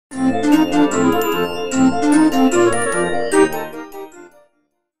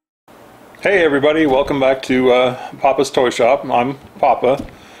Hey everybody, welcome back to Poppa's Toy Shop. I'm Poppa,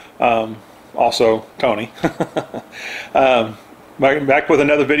 also Tony. Back with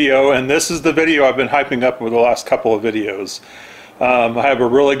another video, and this is the video I've been hyping up over the last couple of videos. I have a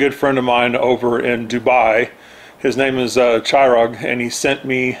really good friend of mine over in Dubai. His name is Chirag, and he sent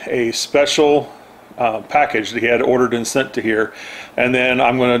me a special package that he had ordered and sent to here, and then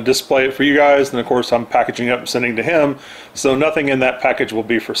I'm going to display it for you guys, and of course I'm packaging it up and sending to him, so nothing in that package will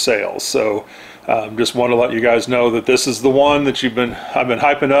be for sale. So just want to let you guys know that this is the one that I've been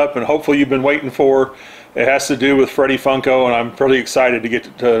hyping up and hopefully you've been waiting for. It has to do with Freddy Funko, and I'm pretty excited to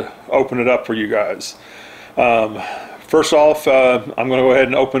get to open it up for you guys. First off, I'm going to go ahead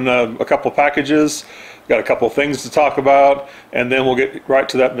and open a couple packages. Got a couple things to talk about, and then we'll get right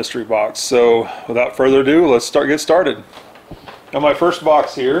to that mystery box. So without further ado, let's get started. Now my first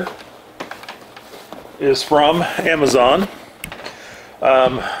box here is from Amazon.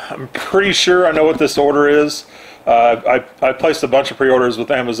 I'm pretty sure I know what this order is. I placed a bunch of pre-orders with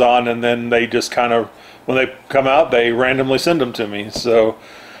Amazon, and then they just kind of, when they come out, they randomly send them to me. So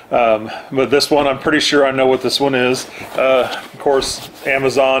but this one, I'm pretty sure I know what this one is. Of course,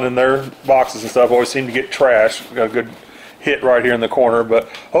 Amazon and their boxes and stuff always seem to get trashed. We've got a good hit right here in the corner, but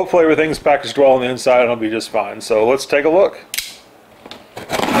hopefully everything's packaged well on the inside and it'll be just fine. So let's take a look.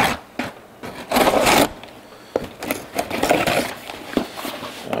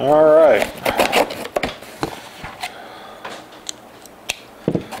 All right.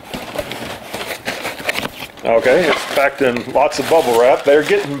 Okay, it's packed in lots of bubble wrap. They're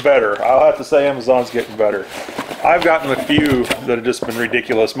getting better. I'll have to say Amazon's getting better. I've gotten a few that have just been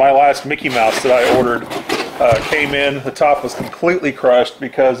ridiculous. My last Mickey Mouse that I ordered came in. The top was completely crushed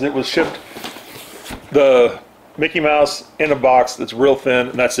because it was shipped the Mickey Mouse in a box that's real thin,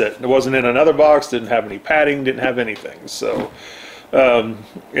 and that's it. It wasn't in another box, didn't have any padding, didn't have anything. So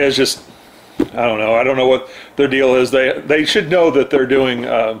it's just, I don't know what their deal is. They should know that they're doing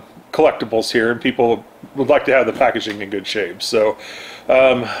collectibles here, and people would like to have the packaging in good shape. So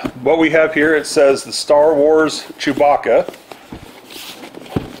what we have here, it says the Star Wars Chewbacca.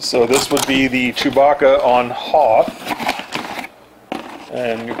 So this would be the Chewbacca on Hoth,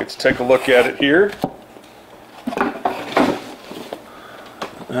 and you get to take a look at it here.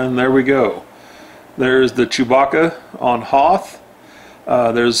 And there we go. There's the Chewbacca on Hoth.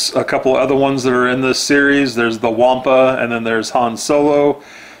 There's a couple other ones that are in this series. There's the Wampa, and then there's Han Solo.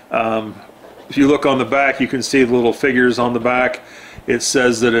 If you look on the back, you can see the little figures on the back. It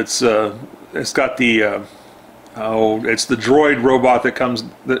says that it's got the it's the droid robot that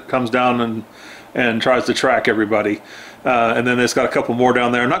comes down and tries to track everybody. And then it's got a couple more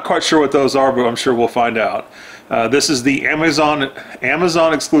down there. I'm not quite sure what those are, but I'm sure we'll find out. This is the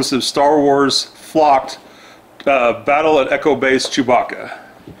Amazon exclusive Star Wars Flocked Battle at Echo Base Chewbacca.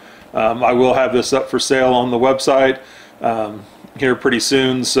 I will have this up for sale on the website here pretty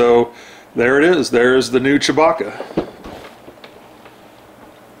soon. So there it is. There's the new Chewbacca.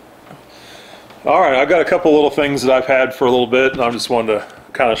 Alright, I've got a couple little things that I've had for a little bit, and I just wanted to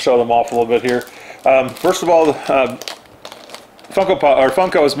kind of show them off a little bit here. First of all,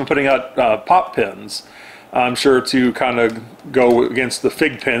 Funko has been putting out pop pins. I'm sure to kind of go against the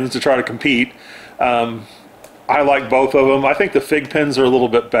fig pins to try to compete. I like both of them. I think the fig pins are a little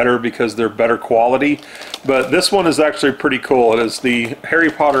bit better because they're better quality, but this one is actually pretty cool. It is the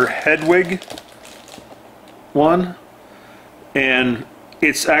Harry Potter Hedwig one, and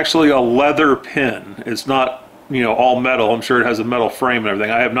it's actually a leather pin. It's not, you know, all metal. I'm sure it has a metal frame and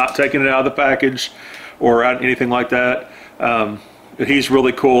everything. I have not taken it out of the package or anything like that. But he's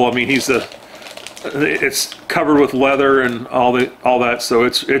really cool. I mean, it's covered with leather and all that, so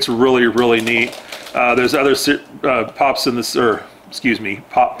it's really neat. There's other pops in this, or excuse me,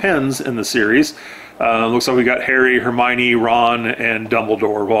 pop pins in the series. Looks like we got Harry, Hermione, Ron, and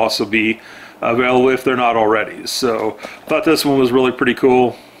Dumbledore will also be available if they're not already. So I thought this one was really pretty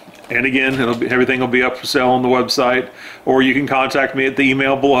cool. And again, everything will be up for sale on the website, or you can contact me at the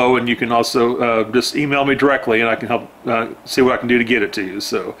email below, and you can also just email me directly, and I can help see what I can do to get it to you.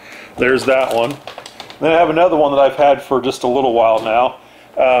 So there's that one. Then I have another one that I've had for just a little while now.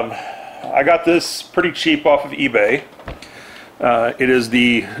 I got this pretty cheap off of eBay. It is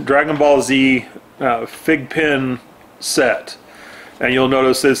the Dragon Ball Z fig pin set, and you'll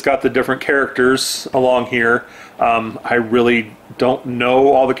notice it's got the different characters along here. I really don't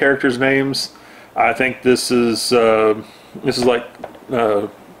know all the characters' names. I think this is like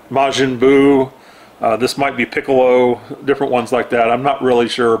Majin Buu. This might be Piccolo, different ones like that. I'm not really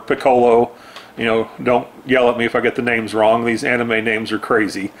sure. Piccolo. You know, don't yell at me if I get the names wrong. These anime names are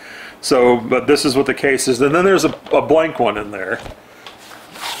crazy. So, but this is what the case is. And then there's a blank one in there.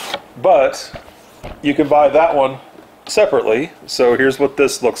 But you can buy that one separately. So here's what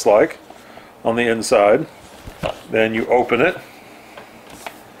this looks like on the inside. Then you open it.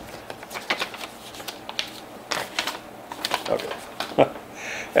 Okay.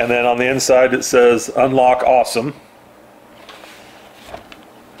 And then on the inside it says Unlock Awesome.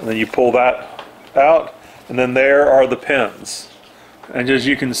 And then you pull that out, and then there are the pins. And as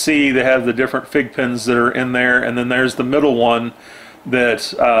you can see, they have the different fig pins that are in there, and then there's the middle one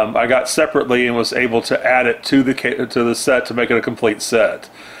that I got separately and was able to add it to the set to make it a complete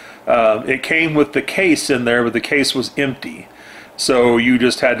set. It came with the case in there, but the case was empty. So you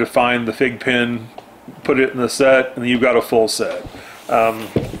just had to find the fig pin, put it in the set, and you've got a full set.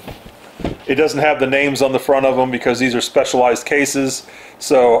 It doesn't have the names on the front of them because these are specialized cases,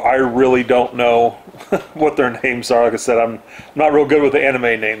 so I really don't know what their names are. Like I said, I'm not real good with the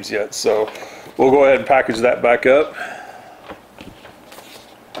anime names yet, so we'll go ahead and package that back up.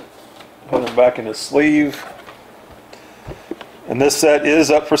 Put them back in the sleeve. And this set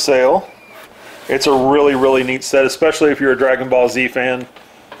is up for sale. It's a really, really neat set, especially if you're a Dragon Ball Z fan.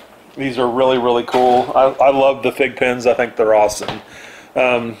 These are really, really cool. I love the fig pins. I think they're awesome.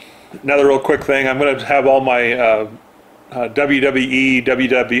 Another real quick thing, I'm going to have all my WWE,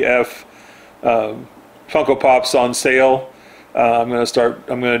 WWF Funko Pops on sale. I'm going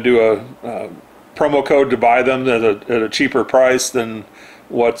to do a promo code to buy them at a cheaper price than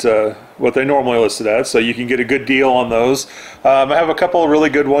what they normally listed at, so you can get a good deal on those. I have a couple of really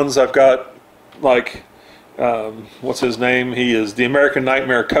good ones. I've got, like, what's his name? He is the American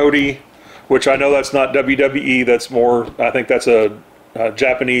Nightmare Cody, which I know that's not WWE. That's more, I think that's a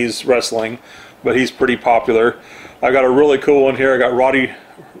Japanese wrestling, but he's pretty popular. I got a really cool one here. I got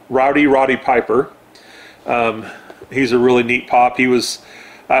Rowdy Piper. He's a really neat pop. I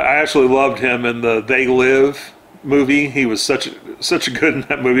actually loved him in the They Live movie. He was such good in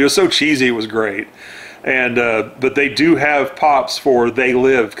that movie. It was so cheesy, it was great. And but they do have pops for They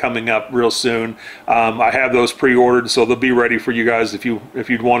Live coming up real soon. I have those pre-ordered, so they'll be ready for you guys if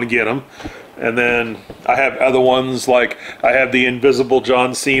you'd want to get them. And then I have other ones, like I have the Invisible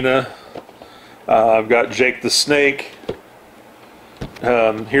John Cena. I've got Jake the Snake.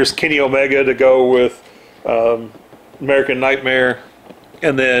 Here's Kenny Omega to go with American Nightmare.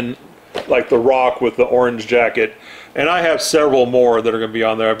 And then like The Rock with the orange jacket. And I have several more that are going to be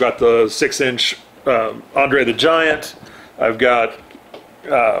on there. I've got the 6-inch Andre the Giant. I've got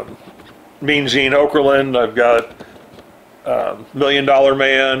Mean Gene Okerlund. I've got $1 Million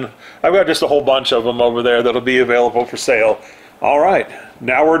Man. I've got just a whole bunch of them over there that'll be available for sale. All right,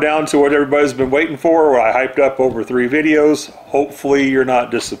 now we're down to what everybody's been waiting for, what I hyped up over 3 videos. Hopefully you're not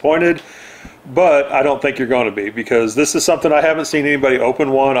disappointed, but I don't think you're going to be, because this is something I haven't seen anybody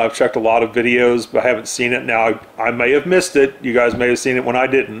open one. I've checked a lot of videos, but I haven't seen it. Now, I may have missed it. You guys may have seen it when I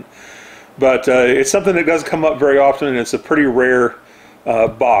didn't. But it's something that doesn't come up very often, and it's a pretty rare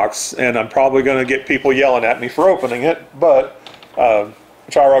box, and I'm probably going to get people yelling at me for opening it, but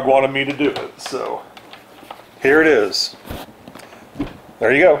Chirag wanted me to do it, so here it is.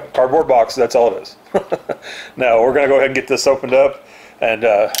 There you go, cardboard box, that's all it is. Now we're going to go ahead and get this opened up and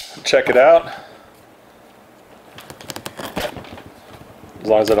check it out. As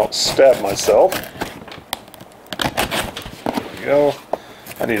long as I don't stab myself. There we go.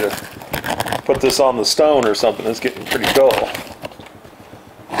 I need to put this on the stone or something, it's getting pretty dull.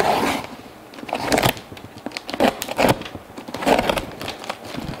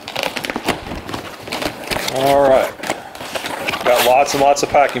 Alright, got lots and lots of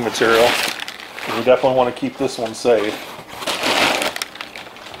packing material. We definitely want to keep this one safe.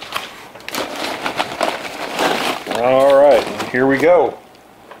 Alright, here we go.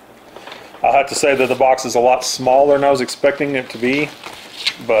 I'll have to say that the box is a lot smaller than I was expecting it to be,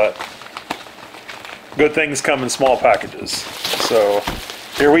 but good things come in small packages. So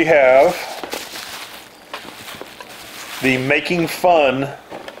here we have the Making Fun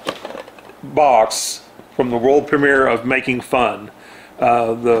box from the world premiere of Making Fun,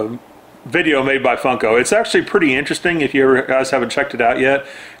 the video made by Funko. It's actually pretty interesting if you guys haven't checked it out yet.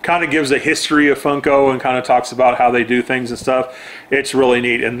 Kind of gives a history of Funko and kind of talks about how they do things and stuff. It's really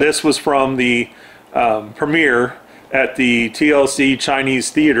neat. And this was from the premiere at the TLC Chinese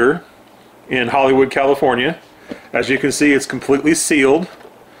Theater in Hollywood, California. As you can see, it's completely sealed.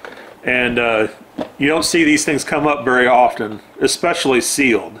 And you don't see these things come up very often, especially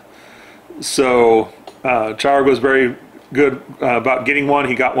sealed. So Chirag was very good about getting one.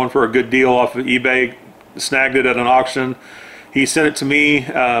 He got one for a good deal off of eBay, snagged it at an auction. He sent it to me.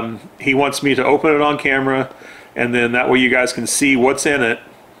 He wants me to open it on camera, and then that way you guys can see what's in it.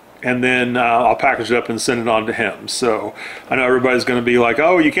 and then I'll package it up and send it on to him. So I know everybody's going to be like,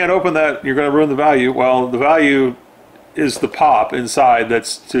 oh, you can't open that, you're going to ruin the value. Well, the value is the pop inside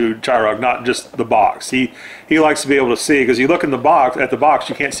that's to Chirag, not just the box. He likes to be able to see, because you look in the box, at the box,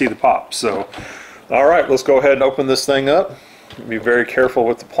 you can't see the pop. So, all right, let's go ahead and open this thing up. Be very careful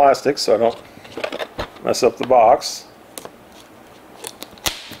with the plastic so I don't mess up the box.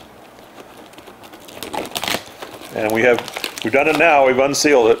 And we've done it now, we've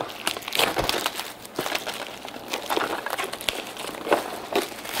unsealed it.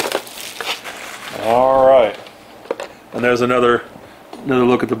 All right. And there's another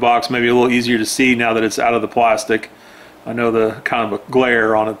look at the box, maybe a little easier to see now that it's out of the plastic. I know the kind of a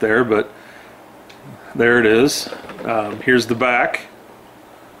glare on it there, but there it is. Here's the back.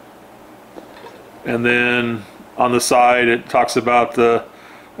 And then on the side it talks about the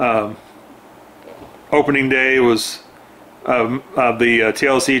opening day was the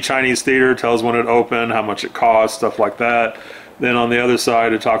TLC Chinese Theater, tells when it opened, how much it cost, stuff like that. Then on the other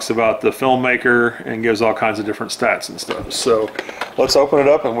side it talks about the filmmaker and gives all kinds of different stats and stuff. So let's open it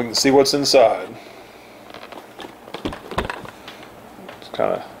up and we can see what's inside. Just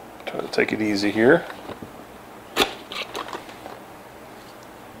kind of try to take it easy here.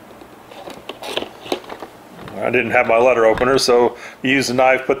 I didn't have my letter opener, so you use a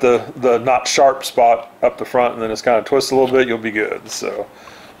knife, put the not sharp spot up the front, and then it's kind of twist a little bit, you'll be good. So,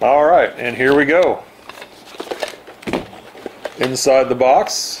 all right, and here we go. Inside the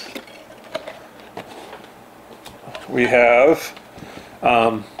box, we have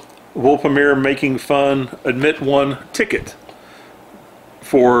Wolpamere Making Fun Admit One ticket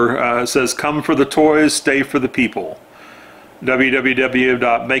for, it says, come for the toys, stay for the people.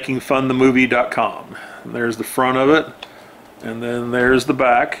 www.makingfunthemovie.com. And there's the front of it, and then there's the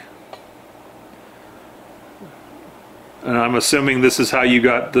back. And I'm assuming this is how you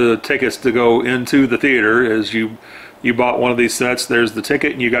got the tickets to go into the theater, is you bought one of these sets, there's the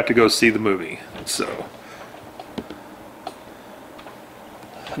ticket, and you got to go see the movie. So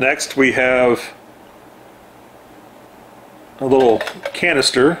next we have a little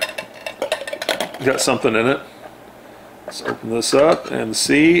canister, got something in it. Let's open this up and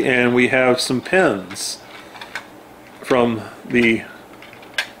see, and we have some pens from the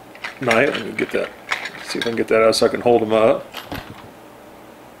knife. Let me get that, see if I can get that out so I can hold them up.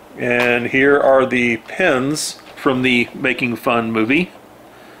 And here are the pens from the Making Fun movie,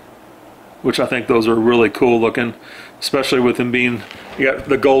 which I think those are really cool looking, especially with them being, you got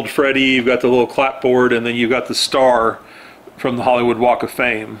the gold Freddy, you've got the little clapboard, and then you've got the star from the Hollywood Walk of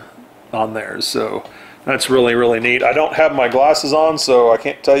Fame on there. So that's really, really neat. I don't have my glasses on, so I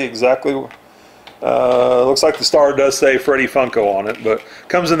can't tell you exactly. Looks like the star does say Freddy Funko on it, but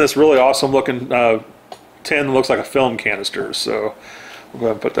comes in this really awesome looking tin that looks like a film canister. So we'll go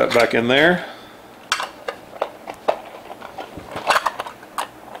ahead and put that back in there.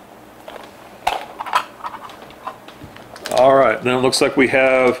 All right, then it looks like we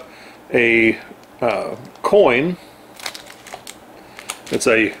have a coin. It's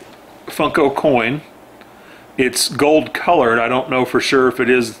a Funko coin. It's gold colored. I don't know for sure if it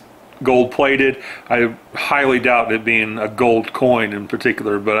is gold plated. I highly doubt it being a gold coin in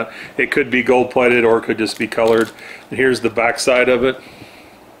particular, but it could be gold plated or it could just be colored. And here's the back side of it.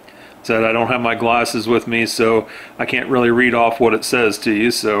 Said I don't have my glasses with me, so I can't really read off what it says to you,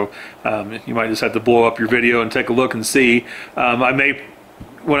 so you might just have to blow up your video and take a look and see. I may,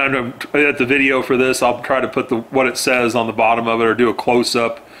 when I'm at the video for this, I'll try to put what it says on the bottom of it, or do a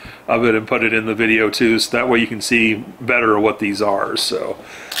close-up of it and put it in the video too, so that way you can see better what these are. So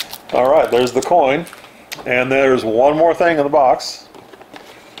all right, there's the coin, and there's one more thing in the box,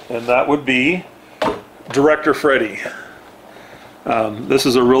 and that would be Director Freddy. This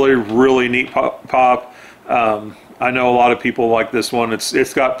is a really, really neat pop. I know a lot of people like this one.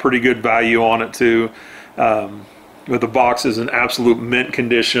 It's got pretty good value on it too. But the box is in absolute mint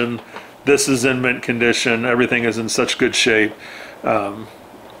condition. This is in mint condition. Everything is in such good shape. Of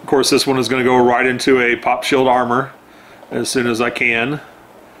course, this one is going to go right into a Pop Shield armor as soon as I can.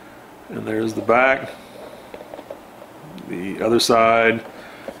 And there's the back. The other side,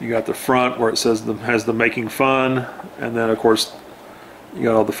 you got the front where it says has the Making Fun, and then of course you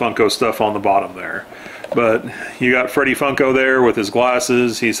got all the Funko stuff on the bottom there. But you got Freddy Funko there with his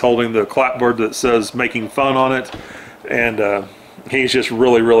glasses. He's holding the clapboard that says Making Fun on it, and he's just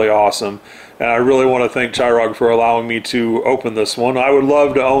really, really awesome. And I really want to thank Chirag for allowing me to open this one. I would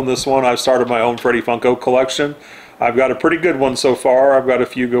love to own this one. I've started my own Freddy Funko collection. I've got a pretty good one so far. I've got a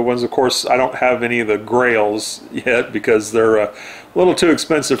few good ones. Of course, I don't have any of the Grails yet because they're a little too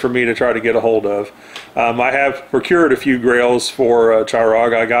expensive for me to try to get a hold of. I have procured a few Grails for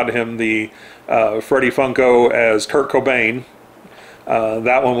Chirag. I got him the Freddy Funko as Kurt Cobain.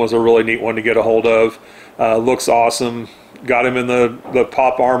 That one was a really neat one to get a hold of. Looks awesome. Got him in the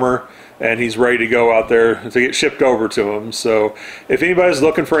pop armor, and he's ready to go out there to get shipped over to him. So if anybody's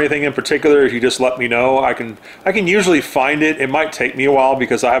looking for anything in particular, if you just let me know, I can usually find it. It might take me a while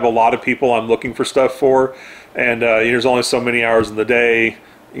because I have a lot of people I'm looking for stuff for, and there's only so many hours in the day.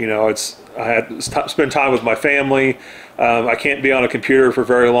 You know, I had to spend time with my family. I can't be on a computer for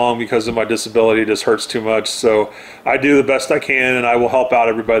very long because of my disability. It just hurts too much. So I do the best I can, and I will help out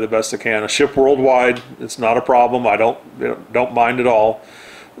everybody the best I can. I ship worldwide. It's not a problem. I don't mind at all.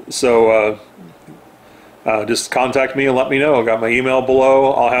 So just contact me and let me know. I got my email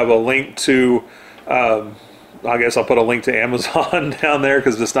below. I'll have a link to, I guess I'll put a link to Amazon down there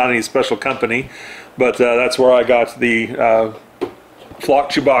because it's not any special company. But that's where I got the Flock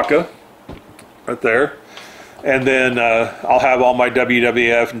Chewbacca right there. And then I'll have all my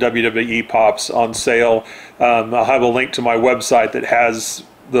WWF and WWE pops on sale. I'll have a link to my website that has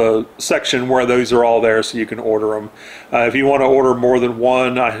the section where those are all there, so you can order them. If you want to order more than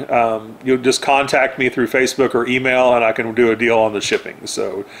one, you'll just contact me through Facebook or email, and I can do a deal on the shipping.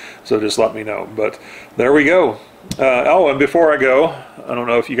 So just let me know. But there we go. Oh, and before I go, I don't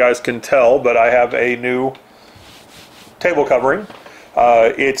know if you guys can tell, but I have a new table covering.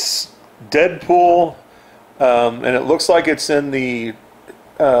 It's Deadpool, and it looks like it's in the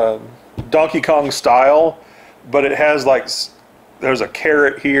Donkey Kong style, but it has like, there's a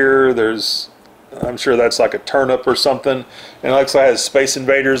carrot here, I'm sure that's like a turnip or something, and it looks like it has Space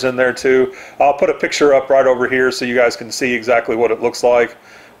Invaders in there too. I'll put a picture up right over here so you guys can see exactly what it looks like.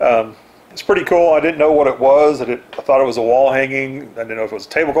 It's pretty cool. I didn't know what it was. I thought it was a wall hanging. I didn't know if it was a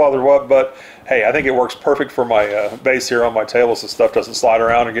tablecloth or what, but hey, I think it works perfect for my base here on my table so stuff doesn't slide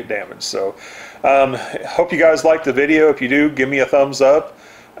around and get damaged. So hope you guys liked the video. If you do, give me a thumbs up.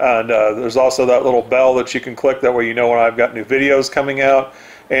 And there's also that little bell that you can click. That way you know when I've got new videos coming out.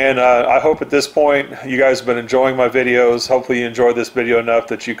 And I hope at this point you guys have been enjoying my videos. Hopefully you enjoyed this video enough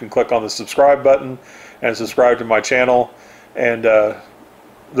that you can click on the subscribe button and subscribe to my channel. And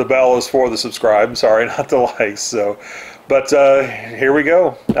the bell is for the subscribe. I'm sorry, not the likes. So, but here we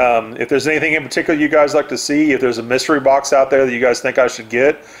go. If there's anything in particular you guys like to see, if there's a mystery box out there that you guys think I should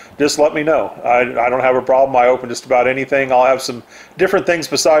get, just let me know. I don't have a problem. I open just about anything. I'll have some different things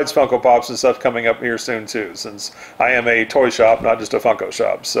besides Funko Pops and stuff coming up here soon too, since I am a toy shop, not just a Funko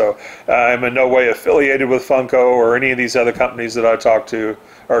shop. So I'm in no way affiliated with Funko or any of these other companies that I talk to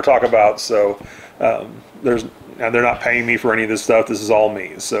or talk about. So and they're not paying me for any of this stuff. This is all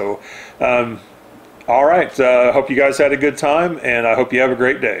me. So, all right. Hope you guys had a good time, and I hope you have a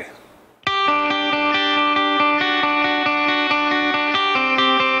great day.